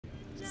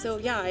So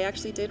yeah, I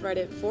actually did write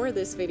it for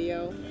this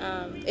video.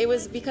 It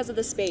was because of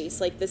the space.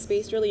 Like, the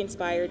space really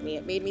inspired me.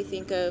 It made me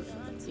think of,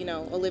 you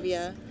know,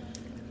 Olivia.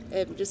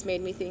 It just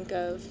made me think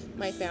of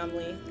my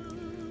family.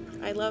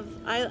 I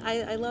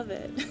love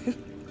it.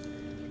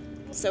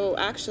 So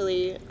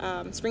actually,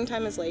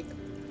 springtime is like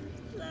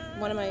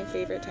one of my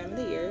favorite time of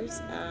the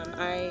years.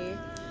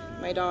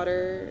 My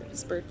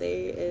daughter's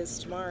birthday is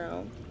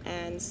tomorrow,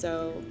 and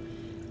so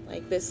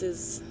like this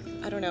is,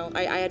 I don't know,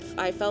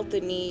 I felt the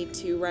need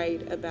to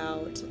write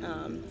about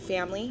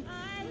family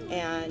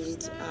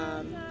and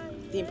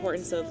the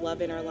importance of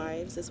love in our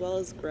lives, as well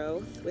as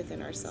growth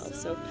within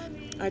ourselves. So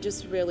I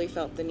just really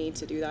felt the need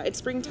to do that. It's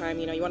springtime,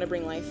 you know, you want to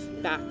bring life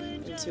back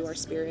into our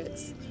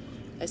spirits,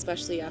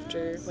 especially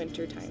after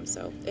winter time.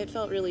 So it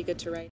felt really good to write.